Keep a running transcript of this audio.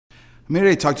I'm here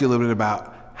to talk to you a little bit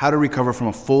about how to recover from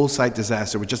a full site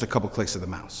disaster with just a couple clicks of the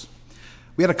mouse.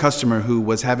 We had a customer who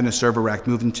was having a server rack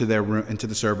moved into their room, into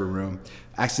the server room,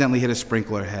 accidentally hit a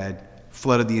sprinkler head,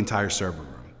 flooded the entire server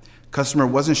room. Customer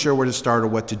wasn't sure where to start or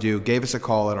what to do, gave us a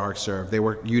call at arcserve. They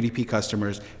were UDP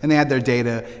customers, and they had their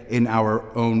data in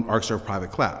our own arcserve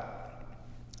private cloud.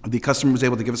 The customer was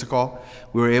able to give us a call.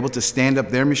 We were able to stand up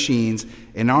their machines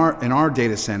in our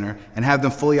data center and have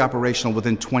them fully operational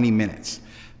within 20 minutes.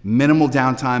 Minimal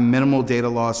downtime, minimal data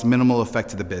loss, minimal effect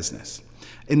to the business.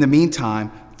 In the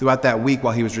meantime, throughout that week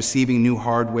while he was receiving new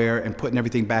hardware and putting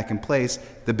everything back in place,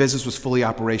 the business was fully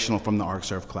operational from the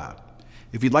arcserve cloud.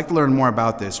 If you'd like to learn more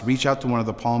about this, reach out to one of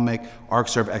the palmiq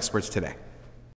arcserve experts today.